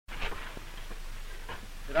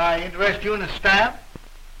Did I interest you in a stamp?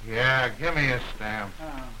 Yeah, give me a stamp.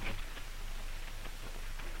 Oh.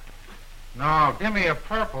 No, give me a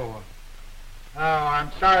purple one. Oh, I'm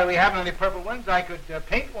sorry we haven't any purple ones. I could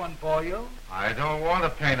paint one for you. I don't want a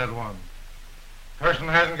painted one. Person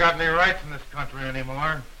hasn't got any rights in this country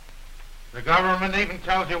anymore. The government even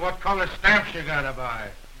tells you what color stamps you gotta buy.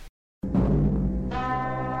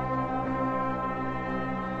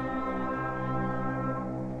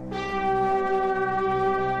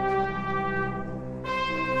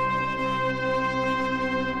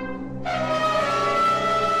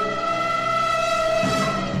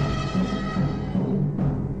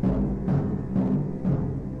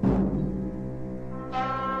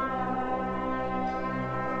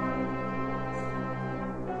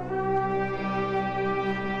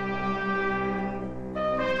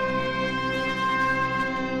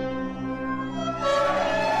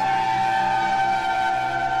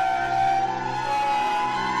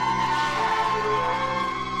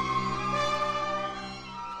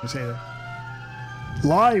 Say that.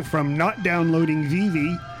 Live from Not Downloading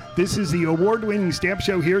VV, this is the award-winning stamp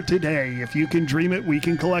show here today. If you can dream it, we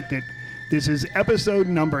can collect it. This is episode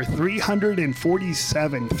number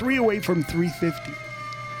 347, 3 away from 350.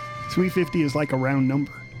 350 is like a round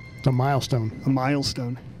number. It's a milestone. A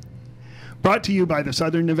milestone. Brought to you by the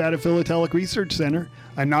Southern Nevada Philatelic Research Center,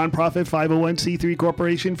 a nonprofit 501c3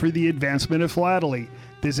 corporation for the advancement of philately.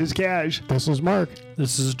 This is Cash. This is Mark.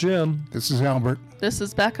 This is Jim. This is Albert. This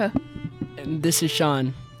is Becca. And this is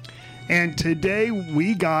Sean. And today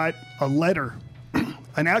we got a letter,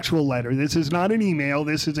 an actual letter. This is not an email.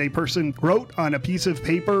 This is a person wrote on a piece of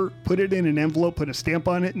paper, put it in an envelope, put a stamp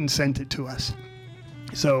on it, and sent it to us.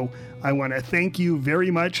 So I want to thank you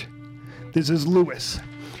very much. This is Lewis.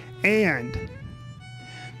 And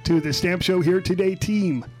to the Stamp Show Here Today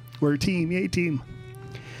team. We're a team. Yay, team.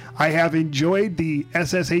 I have enjoyed the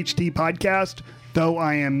SSHT podcast, though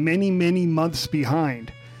I am many, many months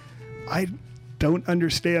behind. I don't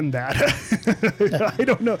understand that. I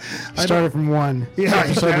don't know. Started from one. Yeah,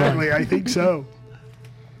 exactly. I think so.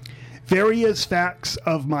 Various facts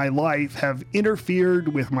of my life have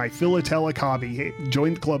interfered with my philatelic hobby. Hey,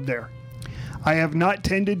 join the club there. I have not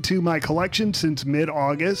tended to my collection since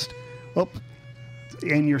mid-August. Oh,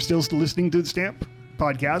 and you're still listening to the Stamp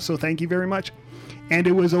podcast, so thank you very much. And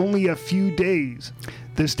it was only a few days.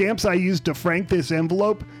 The stamps I used to frank this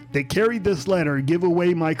envelope that carried this letter give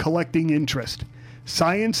away my collecting interest.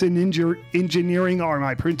 Science and engineering are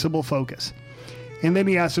my principal focus. And then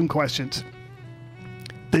he asked some questions.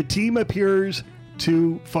 The team appears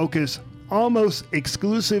to focus almost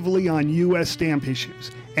exclusively on U.S. stamp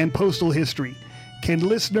issues and postal history. Can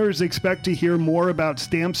listeners expect to hear more about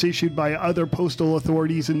stamps issued by other postal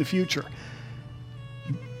authorities in the future?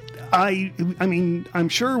 I mean, I'm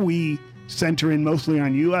sure we center in mostly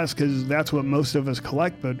on U.S. because that's what most of us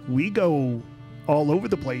collect, but we go all over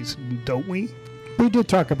the place, don't we? We did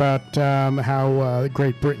talk about how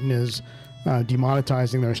Great Britain is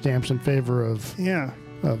demonetizing their stamps in favor of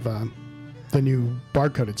the new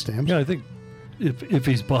barcoded stamps. Yeah, I think if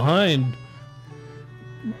he's behind,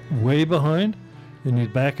 way behind, and he's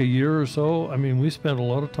back a year or so, I mean, we spent a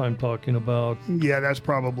lot of time talking about... Yeah, that's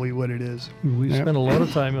probably what it is. We spent a lot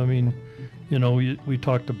of time, I mean, you know, we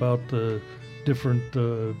talked about the different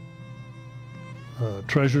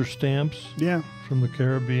treasure stamps from the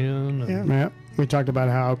Caribbean. Yeah. We talked about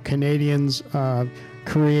how Canadians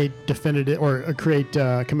create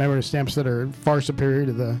commemorative stamps that are far superior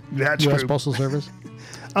to the U.S. Postal Service.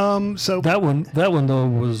 So that one though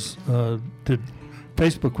was did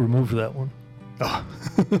Facebook remove that one? Oh.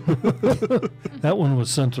 That one was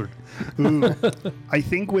censored. Ooh. I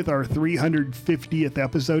think with our 350th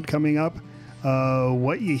episode coming up,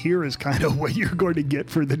 what you hear is kind of what you're going to get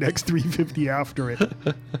for the next 350 after it.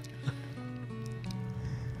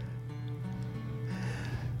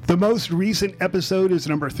 The most recent episode is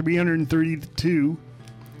number 332.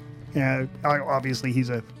 Obviously, he's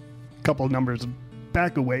a couple of numbers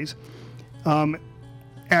back a ways.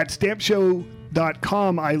 At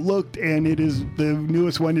stampshow.com, I looked, and the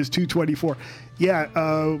newest one is 224.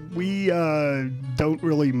 Yeah, we don't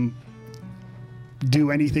really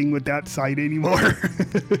do anything with that site anymore.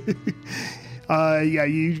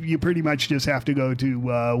 You pretty much just have to go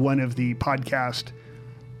to one of the podcast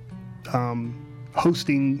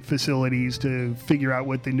hosting facilities to figure out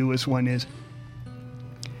what the newest one is.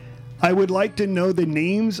 I would like to know the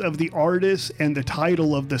names of the artists and the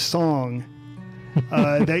title of the song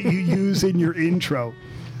that you use in your intro.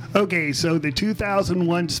 Okay, so the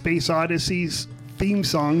 2001 Space Odyssey's theme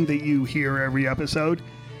song that you hear every episode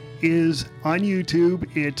is on YouTube.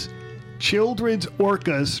 It's children's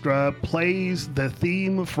orchestra plays the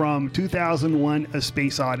theme from 2001 A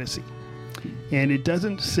Space Odyssey. And it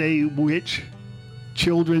doesn't say which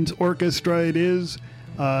children's orchestra it is,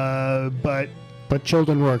 but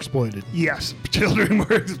children were exploited. yes, children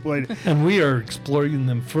were exploited. And we are exploiting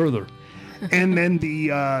them further. And then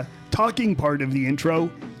the talking part of the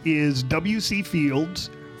intro is W.C.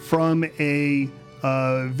 Fields from a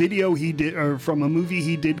video he did, or from a movie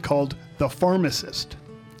he did called The Pharmacist.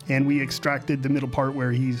 And we extracted the middle part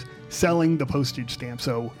where he's selling the postage stamp.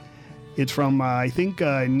 So it's from, I think,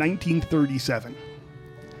 1937.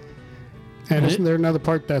 And isn't there another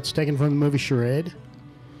part that's taken from the movie Charade?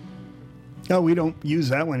 No, we don't use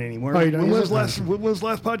that one anymore. Oh, you don't when use was it?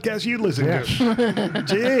 last podcast you listened Yeah. to?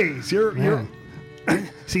 Jeez, you're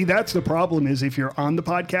see, that's the problem is if you're on the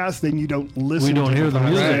podcast, then you don't listen. We don't to hear the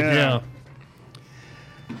music. podcast. Yeah.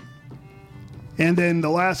 And then the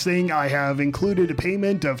last thing, I have included a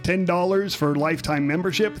payment of $10 for lifetime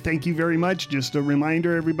membership. Thank you very much. Just a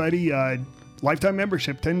reminder, everybody, lifetime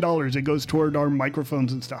membership, $10. It goes toward our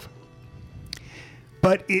microphones and stuff.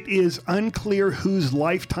 But it is unclear whose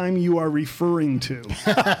lifetime you are referring to.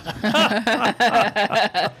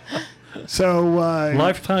 So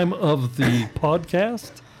Lifetime of the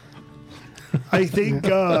podcast? I think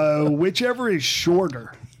whichever is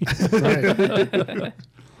shorter. Right.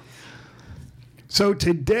 So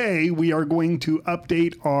today we are going to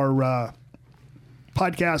update our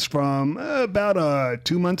podcast from about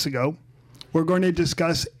 2 months ago. We're going to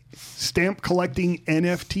discuss stamp collecting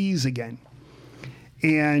NFTs again.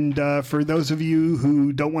 And for those of you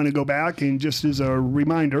who don't want to go back, and just as a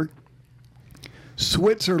reminder,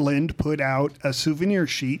 Switzerland put out a souvenir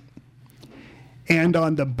sheet. And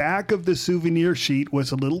on the back of the souvenir sheet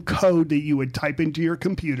was a little code that you would type into your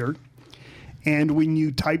computer. And when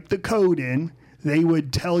you type the code in, they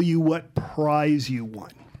would tell you what prize you won.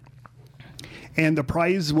 And the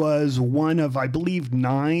prize was one of, I believe,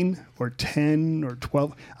 9 or 10 or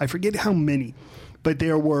 12. I forget how many. But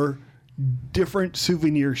there were different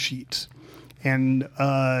souvenir sheets. And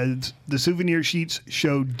the souvenir sheets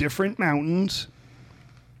showed different mountains.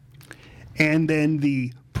 And then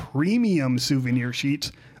the premium souvenir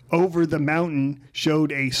sheets over the mountain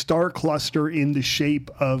showed a star cluster in the shape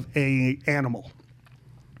of an animal.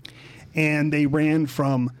 And they ran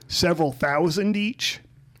from several thousand each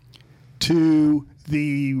to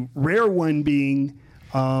the rare one being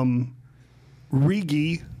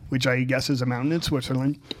Rigi, which I guess is a mountain in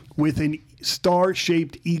Switzerland, with a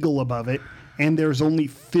star-shaped eagle above it, and there's only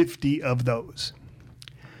 50 of those.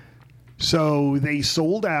 So they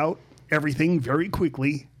sold out everything very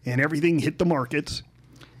quickly, and everything hit the markets.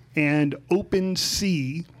 And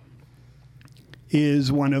OpenSea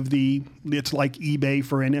is one of the, it's like eBay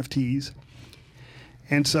for NFTs.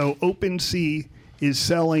 And so OpenSea is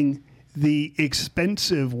selling the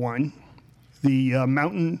expensive one, the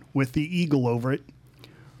mountain with the eagle over it,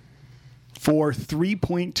 for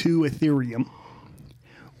 3.2 Ethereum,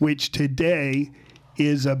 which today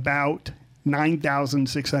is about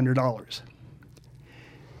 $9,600.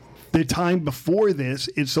 The time before this,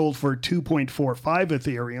 it sold for 2.45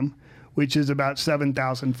 Ethereum, which is about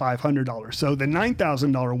 $7,500. So the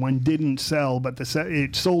 $9,000 one didn't sell, but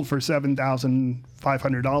it sold for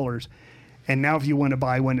 $7,500. And now if you want to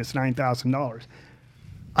buy one, it's $9,000.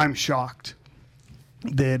 I'm shocked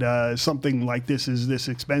that something like this is this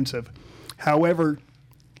expensive. However,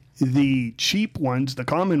 the cheap ones, the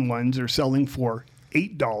common ones, are selling for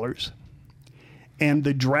 $8. And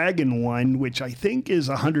the Dragon one, which I think is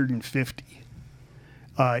 $150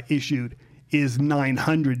 issued, is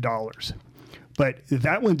 $900. But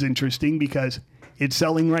that one's interesting because it's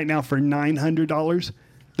selling right now for $900.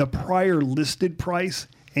 The prior listed price,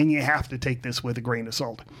 and you have to take this with a grain of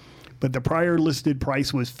salt, but the prior listed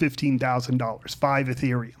price was $15,000, 5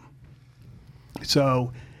 Ethereum.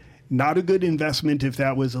 So not a good investment if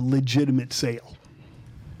that was a legitimate sale.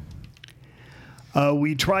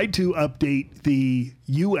 We tried to update the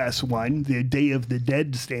US one, the Day of the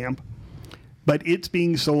Dead stamp, but it's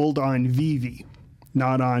being sold on Vivi,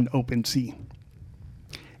 not on OpenSea.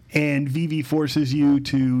 And Vivi forces you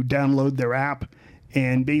to download their app,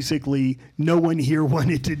 and basically no one here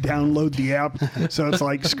wanted to download the app, so it's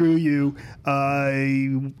like, screw you.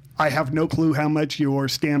 I have no clue how much your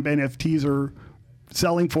stamp NFTs are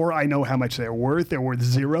selling for. I know how much they're worth. They're worth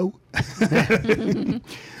 $0.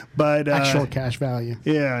 But Actual cash value.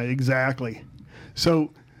 Yeah, exactly.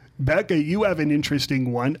 So, Becca, you have an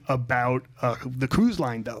interesting one about the cruise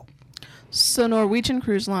line, though. So Norwegian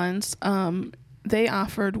Cruise Lines, they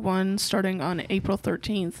offered one starting on April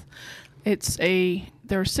 13th.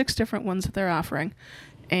 There are 6 different ones that they're offering,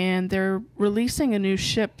 and they're releasing a new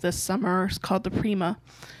ship this summer. It's called the Prima.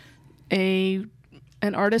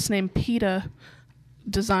 An artist named PETA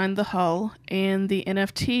designed the hull, and the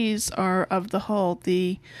NFTs are of the hull.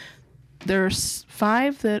 There's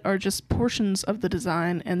 5 that are just portions of the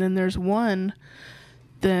design, and then there's 1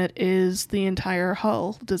 that is the entire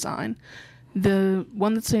hull design. The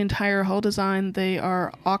one that's the entire hull design, they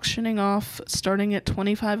are auctioning off starting at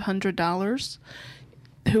 $2,500.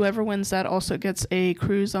 Whoever wins that also gets a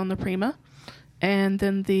cruise on the Prima. And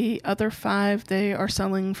then the other 5, they are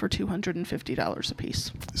selling for $250 a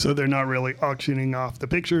piece. So they're not really auctioning off the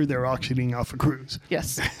picture, they're auctioning off a cruise.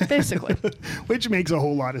 Yes, basically. Which makes a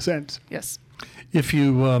whole lot of sense. Yes. If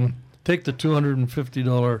you take the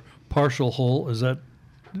 $250 partial hull, does that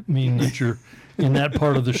mean that you're in that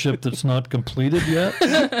part of the ship that's not completed yet?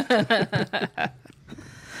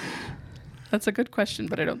 That's a good question,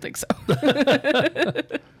 but I don't think so.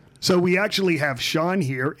 So we actually have Sean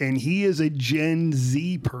here, and he is a Gen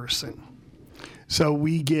Z person. So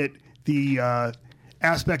we get the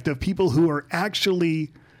aspect of people who are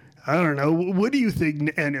actually, I don't know, what do you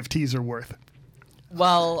think NFTs are worth?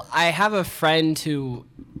 Well, I have a friend who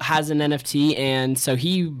has an NFT, and so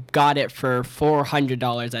he got it for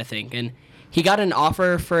 $400, I think. And he got an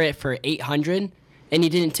offer for it for $800, and he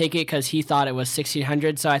didn't take it because he thought it was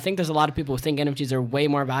 $1,600. So I think there's a lot of people who think NFTs are way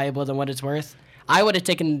more valuable than what it's worth. I would have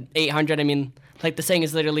taken $800. I mean, like the saying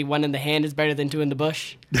is literally 1 in the hand is better than 2 in the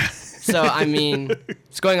bush. So, I mean,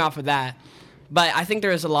 it's going off of that. But I think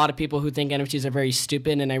there is a lot of people who think NFTs are very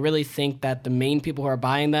stupid, and I really think that the main people who are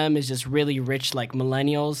buying them is just really rich, like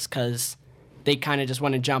millennials, because they kind of just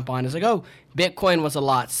want to jump on. It's like, oh, Bitcoin was a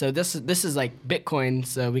lot, so this is like Bitcoin,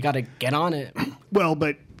 so we got to get on it. Well,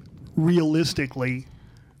 but realistically,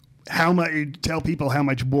 tell people how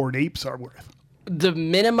much Bored Apes are worth. The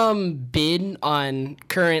minimum bid on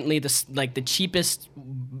currently the cheapest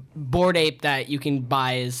Bored Ape that you can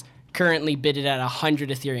buy is currently bidded at 100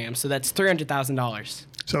 Ethereum, so that's $300,000.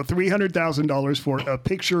 So $300,000 for a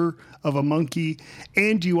picture of a monkey,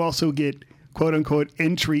 and you also get quote unquote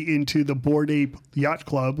entry into the Bored Ape Yacht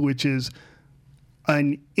Club, which is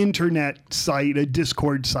an internet site, a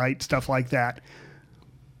Discord site, stuff like that.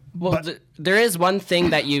 Well, there is one thing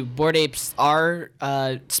that Bored Apes are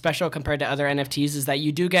special compared to other NFTs is that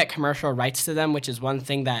you do get commercial rights to them, which is one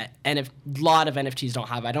thing that a lot of NFTs don't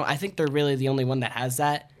have. I think they're really the only one that has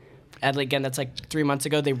that. And again, that's like 3 months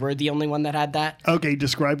ago. They were the only one that had that. Okay,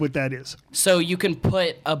 describe what that is. So you can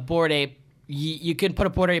put a Bored Ape. You can put a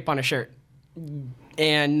Bored Ape on a shirt,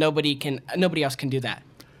 and nobody else can do that.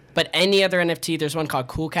 But any other NFT, there's one called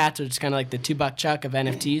Cool Cats, which is kind of like the $2 chuck of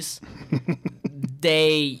NFTs.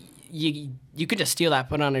 You could just steal that,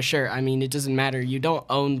 put it on a shirt. I mean, it doesn't matter. You don't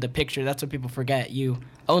own the picture. That's what people forget. You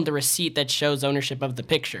own the receipt that shows ownership of the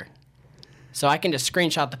picture. So I can just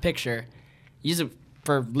screenshot the picture, use it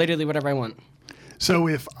for literally whatever I want. So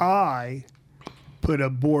if I put a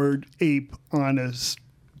Bored Ape on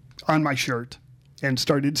my shirt and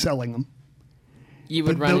started selling them, you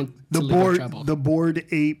would run into legal trouble. The Bored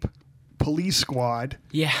Ape police squad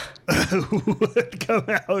yeah. would come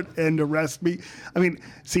out and arrest me. I mean,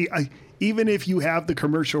 see, even if you have the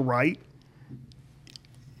commercial right,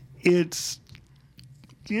 it's...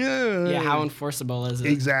 Yeah, how enforceable is it?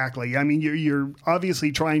 Exactly. I mean, you're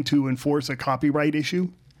obviously trying to enforce a copyright issue.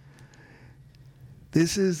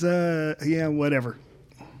 This is, whatever.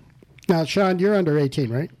 Now, Sean, you're under 18,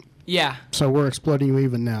 right? Yeah. So we're exploiting you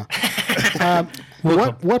even now.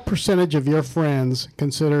 What percentage of your friends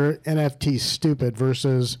consider NFTs stupid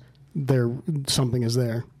versus something is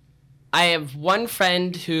there? I have one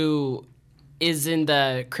friend who is in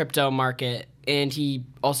the crypto market, and he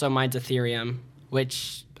also mines Ethereum,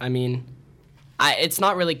 which, I mean, it's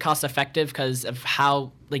not really cost effective because of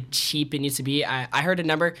how cheap it needs to be. I heard a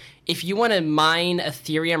number. If you want to mine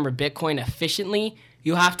Ethereum or Bitcoin efficiently,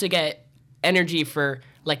 you have to get energy for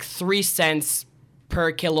 3 cents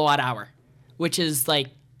per kilowatt hour, which is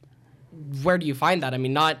where do you find that? I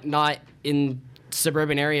mean, not in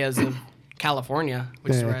suburban areas of California,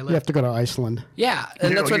 which is where I live. You have to go to Iceland. Yeah,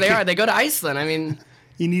 and that's where they are. They go to Iceland. I mean,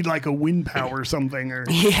 you need a wind power or something, or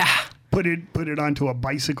yeah, put it onto a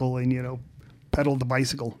bicycle and pedal the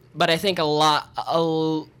bicycle. But I think a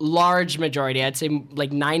large majority, I'd say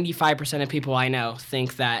 95% of people I know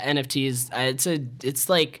think that NFTs, it's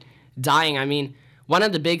like dying. I mean, one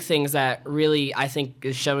of the big things that really I think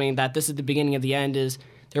is showing that this is the beginning of the end is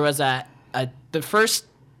there was the first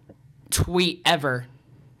tweet ever,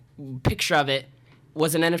 picture of it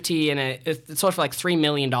was an NFT, and it sold for $3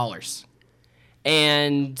 million.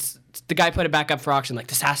 And the guy put it back up for auction,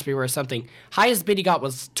 this has to be worth something. Highest bid he got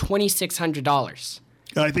was $2,600.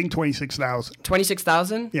 I think 26,000.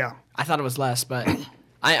 26,000? Yeah. I thought it was less, but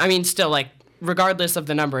I mean, still, like, regardless of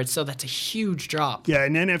the number, that's a huge drop. Yeah,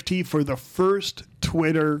 an NFT for the first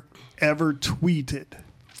Twitter ever tweeted,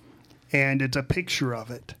 and it's a picture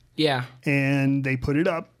of it. Yeah. And they put it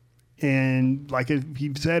up, and like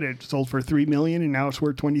he said, it sold for $3 million, and now it's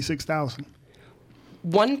worth 26,000.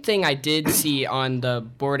 One thing I did see on the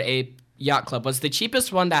Bored Ape Yacht Club was the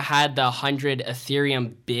cheapest one that had the 100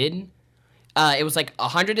 Ethereum bid. It was like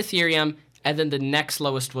 100 Ethereum, and then the next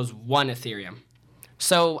lowest was 1 Ethereum.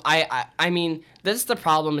 So I mean, this is the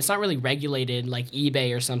problem. It's not really regulated like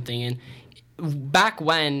eBay or something. And back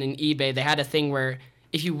when in eBay, they had a thing where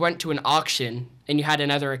if you went to an auction and you had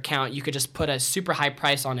another account, you could just put a super high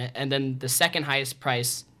price on it, and then the second highest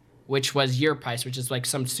price, which was your price, which is like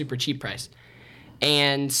some super cheap price.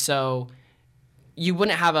 And so you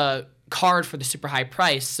wouldn't have a card for the super high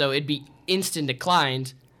price, so it'd be instant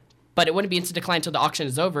declined, but it wouldn't be instant declined until the auction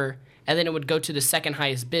is over, and then it would go to the second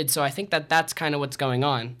highest bid. So I think that's kind of what's going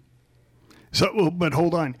on. So, but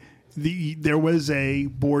hold on. There was a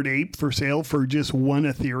Bored Ape for sale for just 1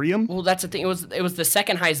 Ethereum. Well, that's the thing. It was the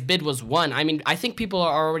second highest bid was 1. I mean, I think people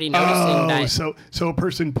are already noticing that. So a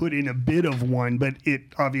person put in a bid of 1, but it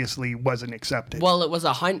obviously wasn't accepted. Well, it was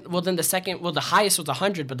 100. Well, then the highest was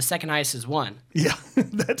 100, but the second highest is 1. Yeah,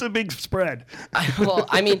 that's a big spread. Well,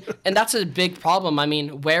 I mean, and that's a big problem. I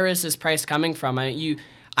mean, where is this price coming from?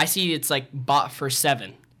 I see it's like bought for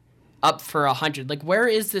 7. Up for 100. Like, where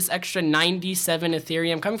is this extra 97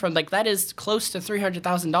 Ethereum coming from? Like, that is close to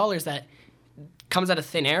 $300,000 that comes out of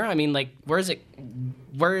thin air. I mean, like, where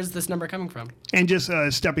is this number coming from? And just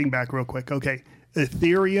stepping back real quick. Okay,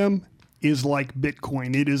 Ethereum is like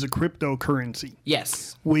Bitcoin. It is a cryptocurrency.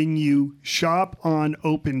 Yes. When you shop on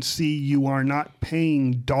OpenSea, you are not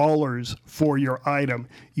paying dollars for your item.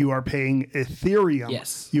 You are paying Ethereum.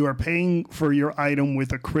 Yes. You are paying for your item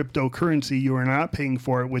with a cryptocurrency. You are not paying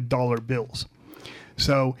for it with dollar bills.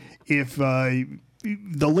 So if the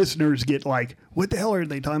listeners get like, what the hell are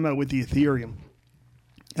they talking about with the Ethereum?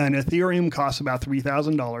 An Ethereum costs about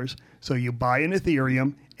 $3,000. So you buy an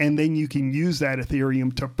Ethereum, and then you can use that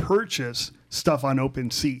Ethereum to purchase stuff on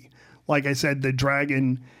OpenSea. Like I said, the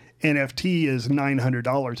Dragon NFT is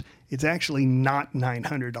 $900. It's actually not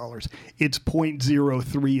 $900. It's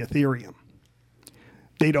 0.03 Ethereum.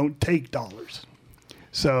 They don't take dollars.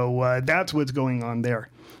 So that's what's going on there.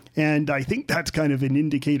 And I think that's kind of an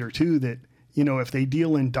indicator, too, that, you know, if they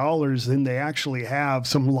deal in dollars, then they actually have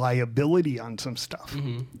some liability on some stuff.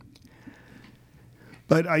 Mm-hmm.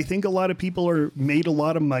 But I think a lot of people made a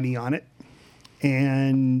lot of money on it.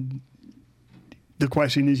 And the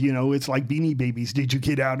question is, you know, it's like Beanie Babies. Did you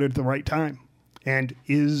get out at the right time? And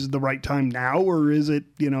is the right time now, or is it,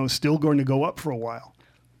 you know, still going to go up for a while?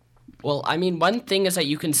 Well, I mean, one thing is that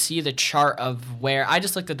you can see the chart of where I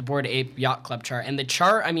just looked at the Bored Ape Yacht Club chart, and the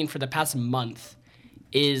chart, I mean, for the past month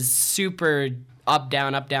is super up,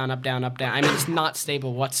 down, up, down, up, down, up, down. I mean, it's not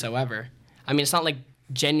stable whatsoever. I mean, it's not like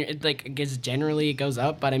generally it goes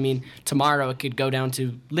up, but I mean, tomorrow it could go down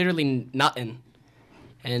to literally nothing.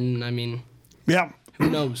 And I mean, yeah, who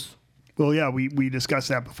knows? Well, yeah, we discussed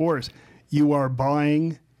that before. Is you are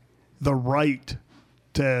buying the right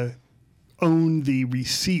to own the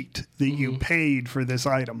receipt that you paid for this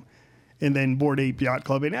item. And then Bored Ape Yacht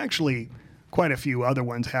Club, and actually quite a few other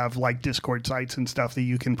ones have like Discord sites and stuff that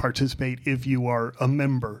you can participate if you are a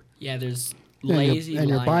member. Yeah, there's and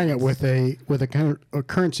you're buying it with a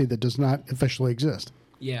currency that does not officially exist.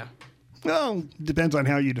 Yeah. Well, depends on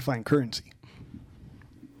how you define currency.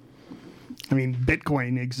 I mean,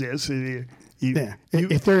 Bitcoin exists. Ethereum,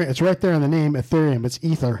 it's right there in the name, Ethereum. It's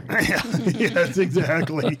Ether. Yes,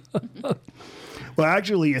 exactly. Well,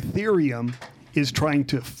 actually, Ethereum is trying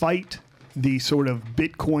to fight the sort of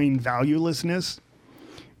Bitcoin valuelessness,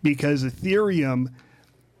 because Ethereum,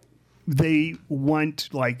 they want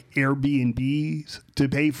like Airbnbs to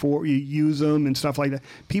pay for, you use them and stuff like that.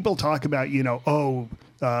 People talk about, you know,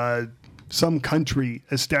 some country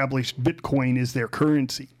established Bitcoin as their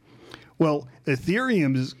currency. Well,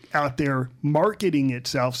 Ethereum is out there marketing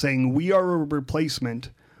itself, saying we are a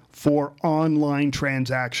replacement for online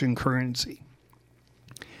transaction currency,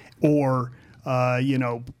 or you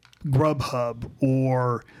know, Grubhub,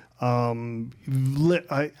 or I'm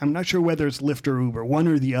not sure whether it's Lyft or Uber, one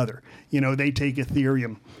or the other. You know, they take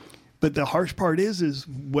Ethereum. But the harsh part is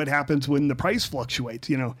what happens when the price fluctuates.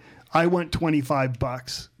 You know, I want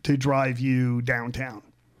 $25 to drive you downtown.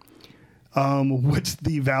 What's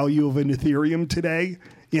the value of an Ethereum today?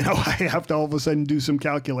 You know, I have to all of a sudden do some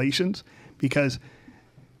calculations, because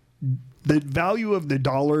the value of the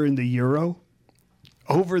dollar and the euro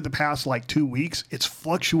over the past like 2 weeks, it's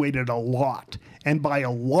fluctuated a lot. And by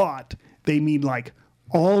a lot, they mean like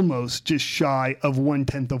almost just shy of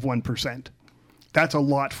 0.1%. That's a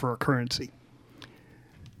lot for a currency.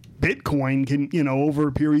 Bitcoin can, over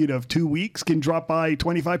a period of 2 weeks can drop by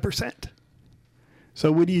 25%.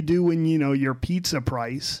 So what do you do when, your pizza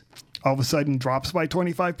price all of a sudden drops by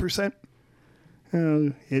 25%?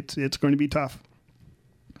 It's going to be tough.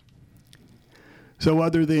 So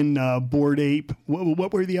other than Bored Ape,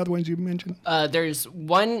 what were the other ones you mentioned? There's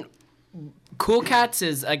one. Cool Cats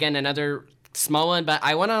is, again, another small one, but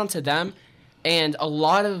I went on to them, and a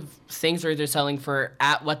lot of things are either selling for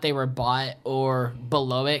at what they were bought or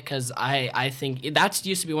below it, because I think that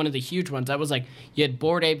used to be one of the huge ones. That was like, you had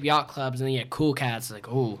Bored Ape Yacht Clubs, and then you had Cool Cats. Like,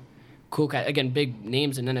 oh, Cool Cat. Again, big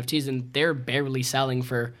names in NFTs, and they're barely selling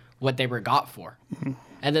for what they were got for. Mm-hmm.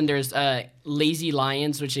 And then there's Lazy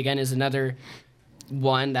Lions, which, again, is another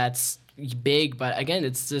one that's big, but again,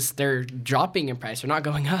 it's just they're dropping in price. They're not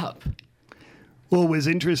going up. Well, it was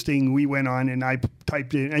interesting. We went on and I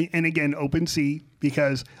typed in, and again, OpenSea,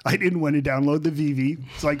 because I didn't want to download the VV.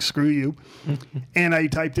 It's like, screw you. And I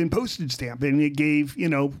typed in postage stamp, and it gave,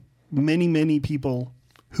 many, many people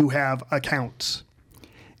who have accounts.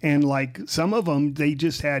 And like some of them, they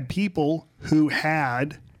just had people who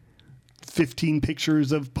had 15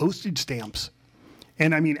 pictures of postage stamps.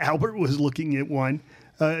 And I mean, Albert was looking at one,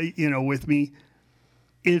 with me.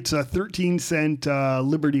 It's a 13-cent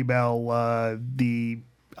Liberty Bell.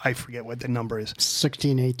 I forget what the number is.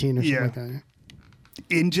 1618 or something like that.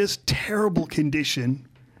 In just terrible condition,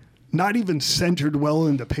 not even centered well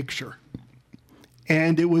in the picture.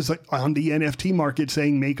 And it was on the NFT market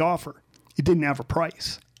saying make offer. It didn't have a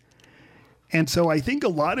price. And so I think a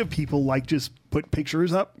lot of people just put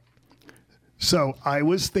pictures up. So I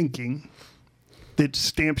was thinking that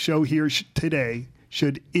Stamp Show here today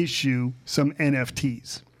should issue some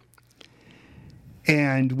NFTs.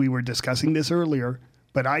 And we were discussing this earlier,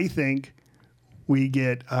 but I think we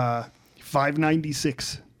get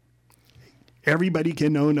 596. Everybody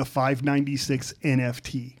can own a 596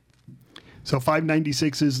 NFT. So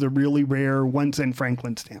 596 is the really rare 1 cent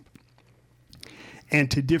Franklin stamp. And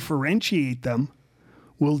to differentiate them,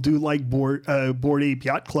 we'll do like Bored Ape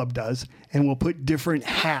Yacht Club does, and we'll put different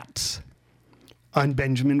hats on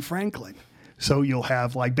Benjamin Franklin. So you'll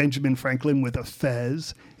have like Benjamin Franklin with a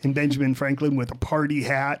fez, and Benjamin Franklin with a party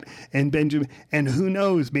hat, and who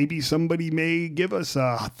knows, maybe somebody may give us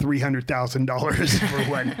 $300,000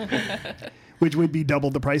 for one, which would be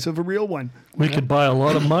double the price of a real one. We could buy a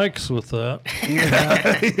lot of mics with that.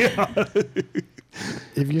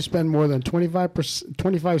 If you spend more than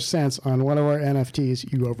 25 cents on one of our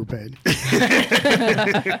NFTs, you overpaid.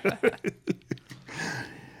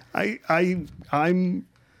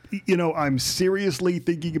 I'm seriously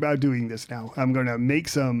thinking about doing this now. I'm going to make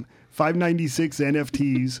some 596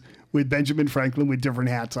 NFTs with Benjamin Franklin with different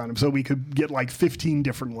hats on them. So we could get like 15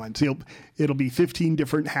 different ones. It'll be 15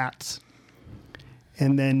 different hats.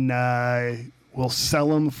 And then we'll sell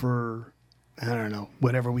them for, I don't know,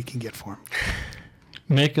 whatever we can get for them.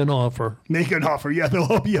 Make an offer. Make an offer. Yeah, they'll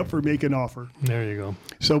all be up for make an offer. There you go.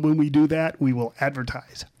 So when we do that, we will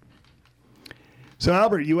advertise. So,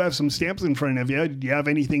 Albert, you have some stamps in front of you. Do you have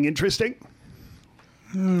anything interesting?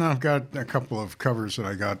 I've got a couple of covers that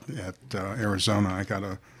I got at Arizona. I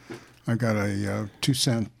got a 2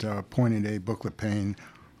 cent pointed A booklet pane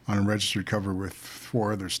on a registered cover with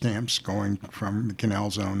 4 other stamps going from the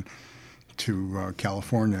Canal Zone to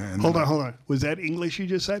California. And hold on. Was that English you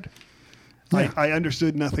just said? Yeah. I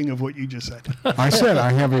understood nothing of what you just said. I said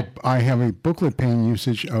I have a booklet pane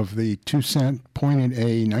usage of the 2 cent pointed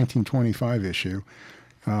A 1925 issue,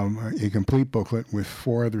 a complete booklet with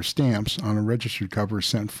 4 other stamps on a registered cover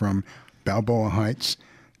sent from Balboa Heights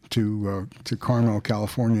to Carmel,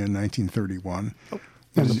 California in 1931.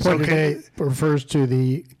 And the pointed A refers to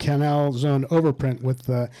the Canal Zone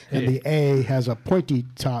overprint and the A has a pointy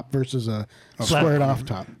top versus a squared off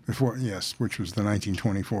top. Which was the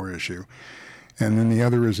 1924 issue. And then the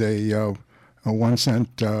other is a 1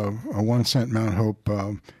 cent Mount Hope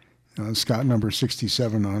Scott number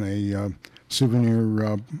 67 on a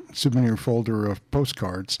souvenir folder of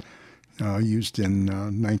postcards used in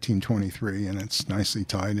 1923, and it's nicely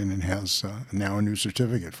tied, and it has now a new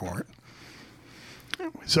certificate for it.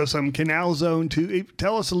 So some Canal Zone too.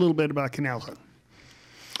 Tell us a little bit about Canal Zone.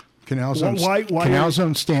 Canal Zone. Canal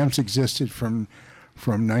Zone stamps existed from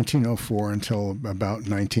 1904 until about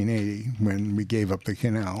 1980 when we gave up the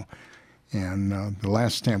canal, and the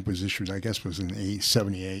last stamp was issued, I guess, was in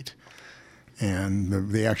 78,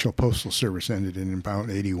 and the actual postal service ended in about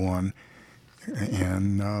 81,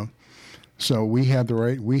 and So we had the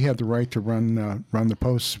right. We had the right to run the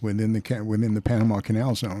posts within the Panama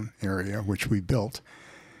Canal Zone area, which we built,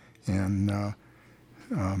 and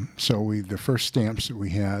the first stamps that we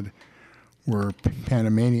had were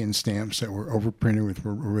Panamanian stamps that were overprinted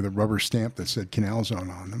with a rubber stamp that said Canal Zone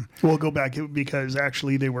on them. We'll go back because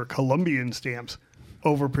actually they were Colombian stamps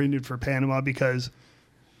overprinted for Panama because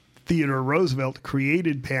Theodore Roosevelt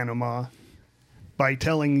created Panama by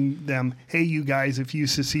telling them, hey, you guys, if you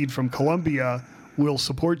secede from Colombia, we'll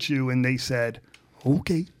support you. And they said,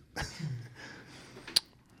 okay.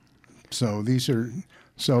 So these are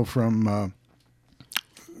so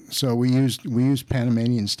we used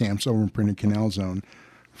Panamanian stamps overprinted Canal Zone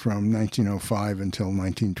from 1905 until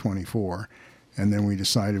 1924. And then we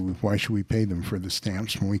decided, why should we pay them for the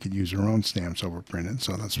stamps when we could use our own stamps overprinted?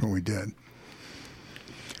 So that's what we did.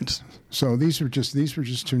 So these were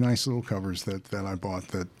just two nice little covers that I bought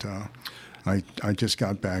that I just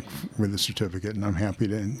got back with a certificate, and I'm happy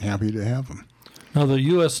to have them. Now the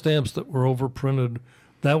U.S. stamps that were overprinted,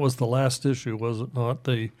 that was the last issue, was it not?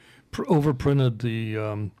 They overprinted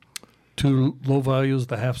the two low values,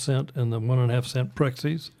 the half-cent and the 1.5 cent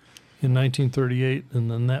Prexies in 1938, and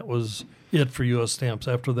then that was it for U.S. stamps.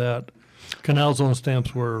 After that, Canal Zone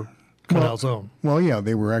stamps were Canal Zone. Well, yeah,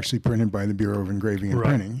 they were actually printed by the Bureau of Engraving and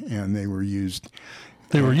Right. Printing, and they were used.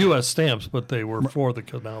 They were U.S. stamps, but they were for the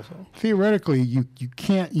Canal Zone. Theoretically, you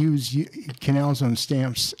can't use Canal Zone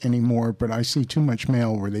stamps anymore, but I see too much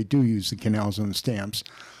mail where they do use the Canal Zone stamps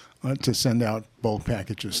to send out bulk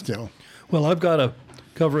packages still. Well, I've got a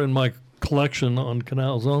cover in my collection on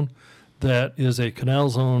Canal Zone that is a Canal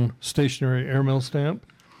Zone stationary airmail stamp,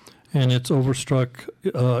 and it's overstruck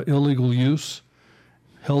illegal use,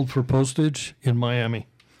 held for postage in Miami.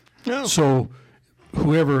 Oh. So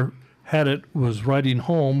whoever had it was writing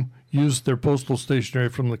home, used their postal stationery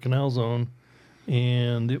from the Canal Zone,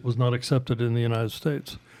 and it was not accepted in the United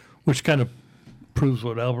States, which kind of proves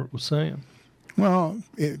what Albert was saying. Well,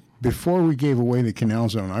 before we gave away the Canal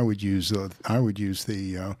Zone, I would use the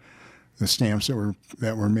stamps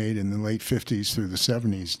that were made in the late 50s through the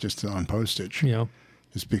 70s just on postage. Yeah.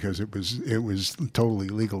 Just because it was totally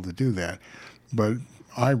legal to do that. But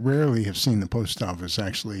I rarely have seen the post office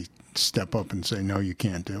actually step up and say, no, you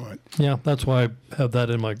can't do it. Yeah, that's why I have that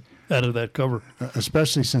in my out of that cover.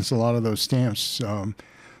 Especially since a lot of those stamps,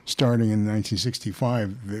 starting in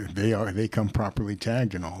 1965, they come properly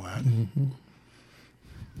tagged and all that. Mm-hmm.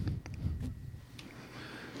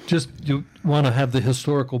 Just you want to have the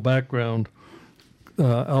historical background.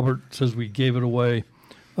 Albert says we gave it away.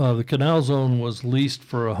 The Canal Zone was leased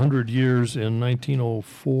for 100 years in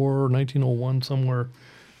 1904, 1901, somewhere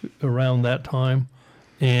around that time.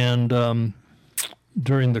 And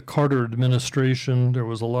during the Carter administration, there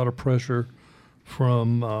was a lot of pressure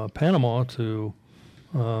from Panama to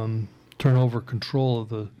turn over control of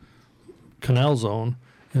the Canal Zone.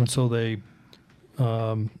 And so they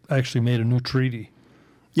actually made a new treaty.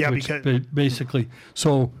 Yeah, which because basically,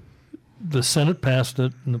 so the Senate passed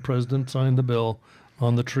it and the president signed the bill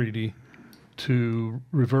on the treaty to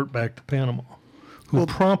revert back to Panama, who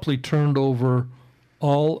promptly turned over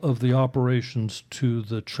all of the operations to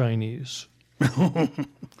the Chinese.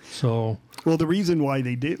 So, well, the reason why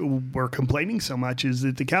they were complaining so much is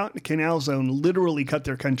that the Canal Zone literally cut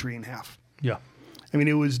their country in half. yeah, I mean,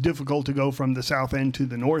 it was difficult to go from the south end to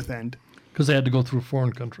the north end because they had to go through a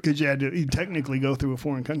foreign country. because you had to technically go through a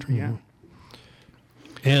foreign country. Mm-hmm.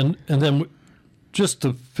 Yeah. And then just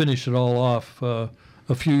to finish it all off, a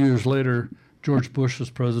few years later, George Bush was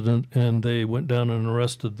president, and they went down and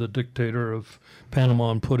arrested the dictator of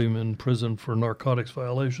Panama and put him in prison for narcotics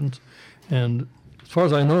violations. And as far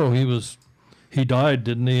as I know, he died,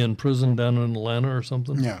 didn't he, in prison down in Atlanta or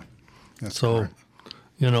something? Yeah, that's So,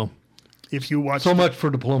 correct. If you watch so much for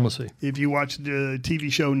diplomacy. If you watch the TV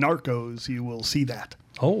show Narcos, you will see that.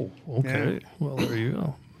 Oh, okay. Yeah. Well, there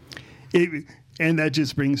you go. And that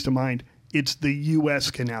just brings to mind, it's the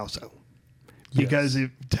U.S. Canal Zone. Because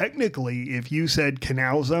if you said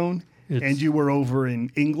Canal Zone and you were over in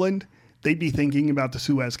England, they'd be thinking about the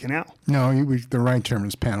Suez Canal. No, the right term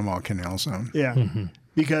is Panama Canal Zone. Yeah. Mm-hmm.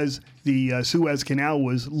 Because the Suez Canal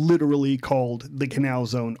was literally called the Canal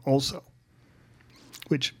Zone also,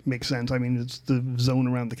 which makes sense. I mean, it's the zone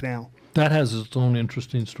around the canal. That has its own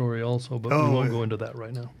interesting story also, but we won't go into that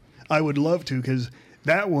right now. I would love to, because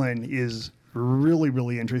that one is really,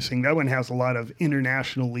 really interesting. That one has a lot of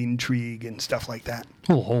international intrigue and stuff like that.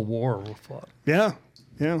 The whole war was fought. Yeah,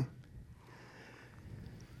 yeah.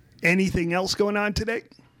 Anything else going on today?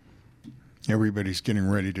 Everybody's getting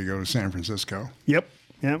ready to go to San Francisco. Yep.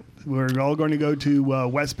 We're all going to go to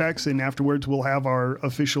Westpex, and afterwards we'll have our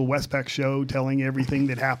official Westpex show telling everything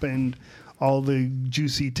that happened all the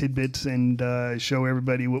juicy tidbits and show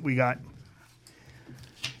everybody what we got.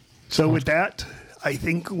 So with that, I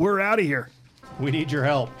think we're out of here. We need your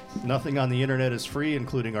help. Nothing on the internet is free,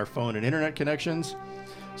 including our phone and internet connections.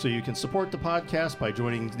 So you can support the podcast by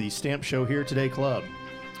joining the Stamp Show Here Today Club.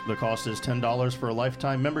 The cost is $10 for a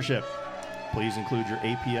lifetime membership. Please include your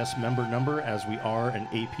APS member number, as we are an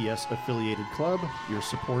APS affiliated club. Your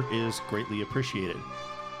support is greatly appreciated.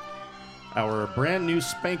 Our brand new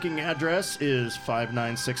spanking address is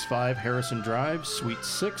 5965 Harrison Drive, Suite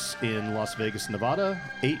 6 in Las Vegas, Nevada,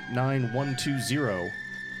 89120.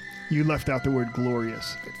 You left out the word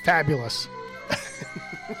glorious. Fabulous.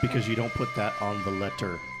 Because you don't put that on the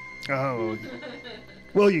letter. Oh.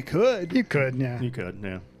 Well, you could. You could, yeah. You could,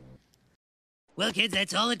 yeah. Well, kids,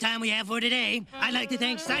 that's all the time we have for today. I'd like to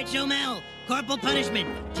thank Sideshow Mel, Corporal Punishment,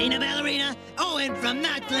 Tina Ballerina, and from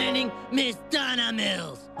Knots Landing, Miss Donna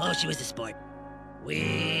Mills. Oh, she was a sport.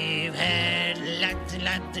 We've had lots and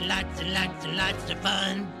lots and lots and lots and lots of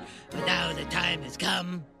fun, but now the time has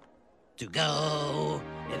come to go.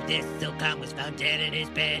 If this Silcon was found dead in his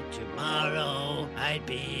bed tomorrow, I'd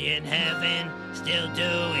be in heaven still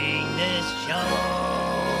doing this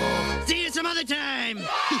show. See you some other time!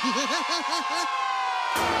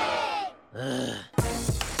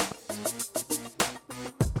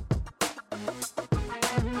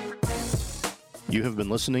 You have been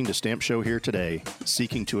listening to Stamp Show Here Today,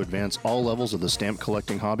 seeking to advance all levels of the stamp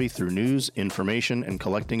collecting hobby through news, information, and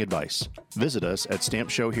collecting advice. Visit us at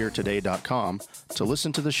stampshowheretoday.com to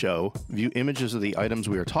listen to the show, view images of the items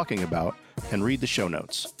we are talking about, and read the show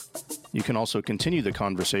notes. You can also continue the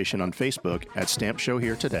conversation on Facebook at Stamp Show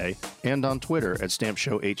Here Today and on Twitter at Stamp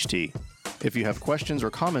Show HT. If you have questions or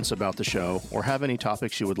comments about the show or have any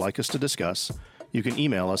topics you would like us to discuss, you can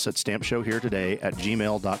email us at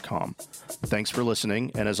stampshowheretoday@gmail.com. Thanks for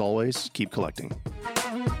listening, and as always, keep collecting.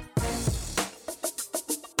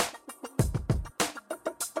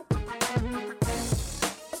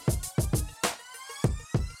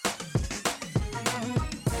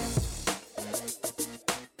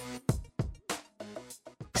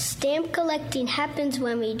 Stamp collecting happens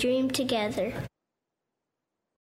when we dream together.